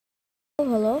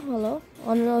Hello. I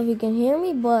don't know if you can hear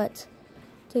me, but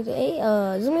today,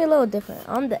 it's gonna be a little different.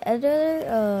 I'm the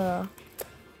editor.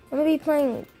 I'm gonna be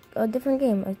playing a different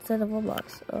game instead of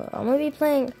Roblox. I'm gonna be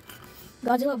playing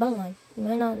Godzilla Line. You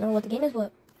might not know what the game is,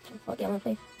 but fuck it, I'm gonna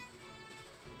play.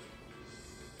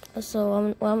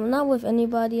 So I'm not with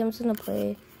anybody. I'm just gonna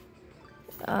play.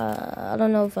 I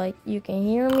don't know if you can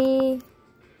hear me,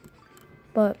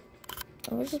 but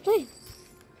I'll just play.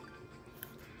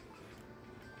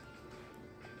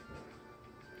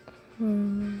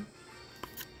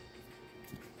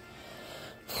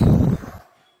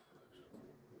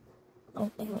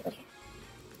 Oh, okay.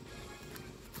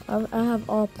 I have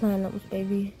all platinums,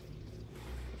 baby.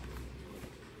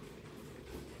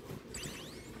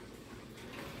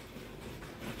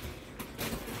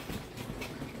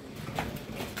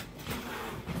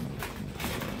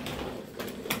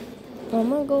 I'm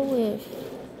gonna go with.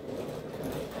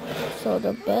 So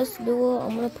the best duo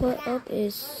I'm gonna put up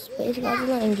is Space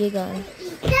Godzilla and Giga.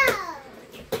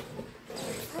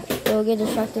 They'll get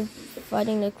distracted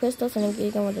fighting the crystals, and then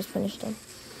Giga will just finish them.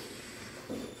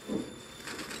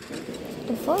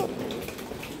 The fuck?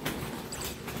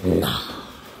 Nah.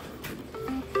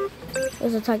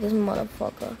 Let's attack this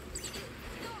motherfucker.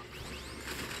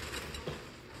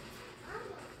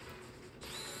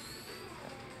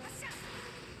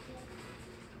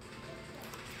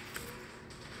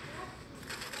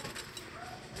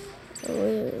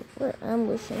 We're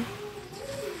ambushing.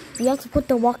 You have to put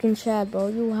the walking Chad, bro.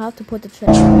 You have to put the Chad.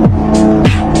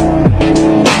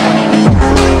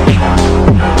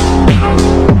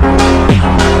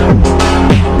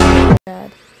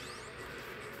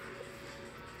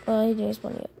 He didn't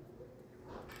spawn yet.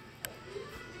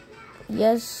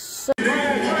 Yes, sir.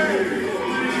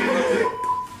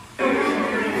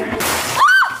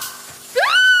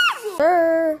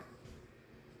 Sir.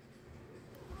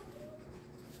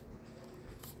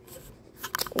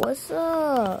 What's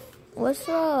up? What's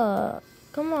up?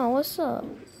 Come on, what's up?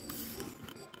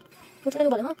 What you gonna do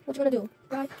about it, huh? What you gonna do?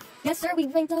 Right? Yes, sir, we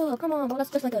ranked up. Come on, bro, that's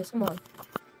just like us. Come on.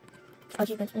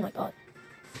 Achievements, oh my god.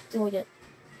 See what we get.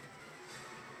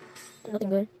 Nothing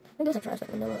good. I think there's like trash like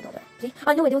vanilla and all that. See?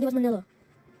 I knew it, they would give us vanilla.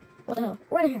 What the hell?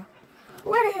 Where the hell?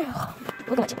 Where the hell?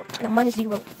 Look at my table.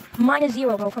 I got -0.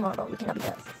 -0, bro. Come on, bro. You cannot be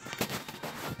that.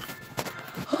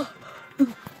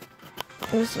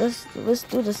 Let's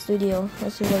do the studio.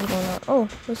 Let's see what's going on. Oh,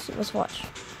 let's watch.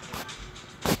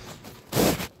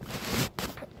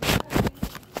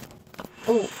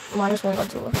 Oh, -1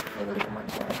 Godzilla. Maybe leave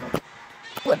 -1.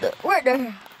 What the? Where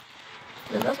the?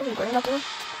 Is that supposed to be green up there?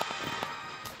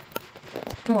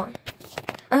 Come on.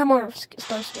 I have more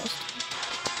star skills.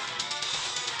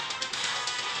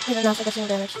 These are not like a single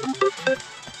damage.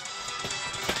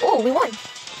 Oh, we won!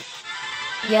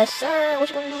 Yes, sir. What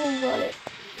you gonna do about it?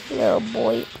 Little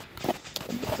boy.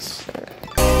 Yes, sir.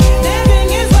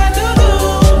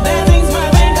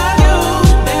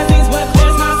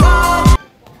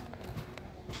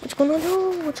 What you gonna do?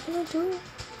 What you gonna do?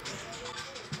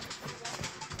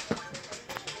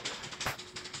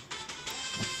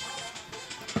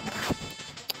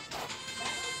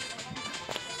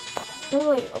 Oh,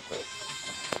 wait, upgrade.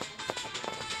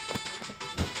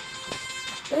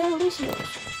 Hey,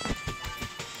 Alicios.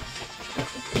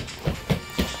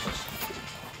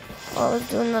 Oh, let's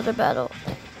do another battle.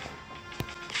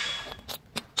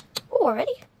 Oh,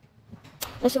 already?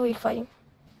 Let's see what you're fighting.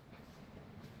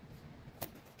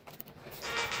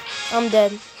 I'm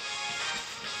dead.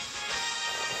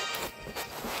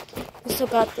 I still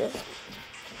got this.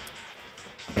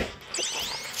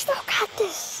 Still got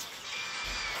this.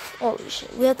 Holy shit.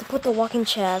 We have to put the walking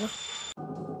Chad.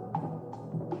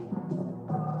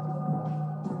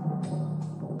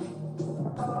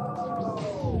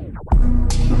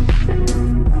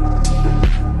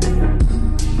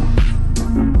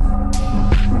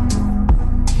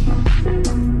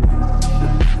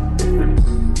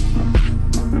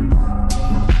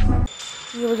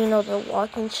 You already know the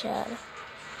walking Chad.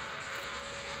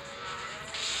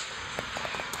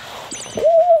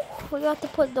 We got to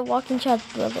put the walking Chad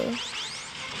brother.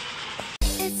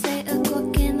 It's 8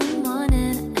 o'clock in the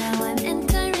morning. Now I'm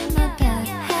entering my bed.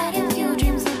 Had a few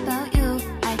dreams about you.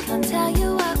 I can't tell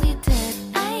you what we did.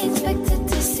 I expected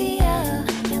to see you.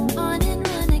 Come on and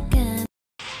run again.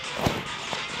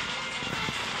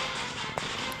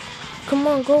 Come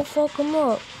on, go fuck him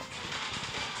up.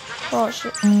 Oh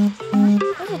shit.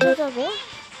 Where's the dog going?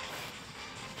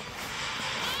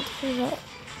 What is that?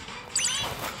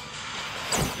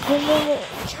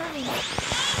 Charlie.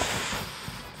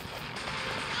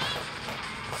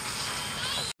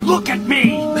 Look at me!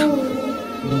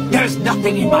 There's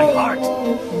nothing in my heart.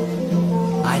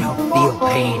 I don't feel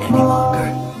pain any longer.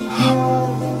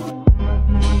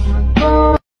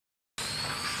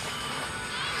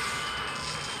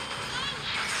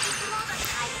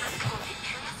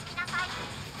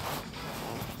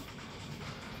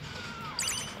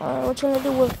 Alright, what you gonna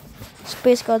do with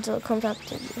Space Godzilla comes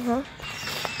after you, huh?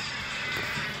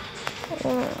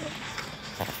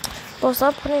 Bro,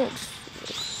 stop putting...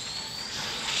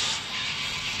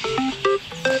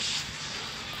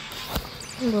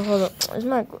 Bro, hold up. Is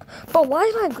my... Bro, why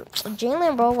is my...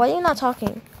 Jalen, bro, why are you not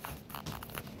talking?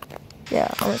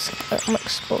 Yeah, I'm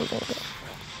exposing it.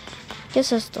 Guess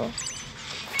this, though.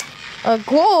 A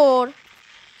gold!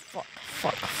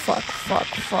 Fuck.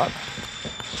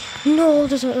 No,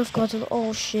 there's an Earth Godzilla.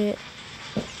 Oh, shit.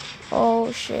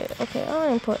 Oh, shit. Okay, I'm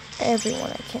gonna put everyone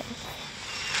I can.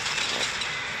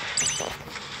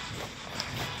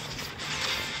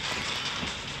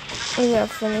 We gotta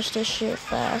finish this shit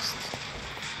fast.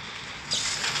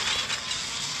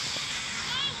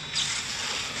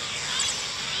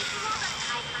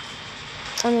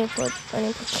 I need to put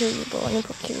Kiryu, bro.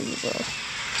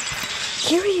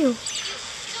 Kiryu!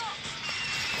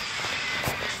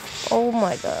 Oh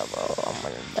my god, bro. I'm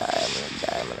gonna die.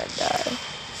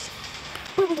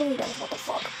 What the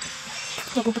fuck?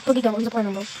 Yeah, Boogie Gumbo, he's a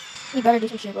planner, bro. He better do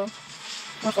some shit, bro.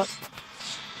 What the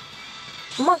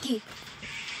fuck? Monkey!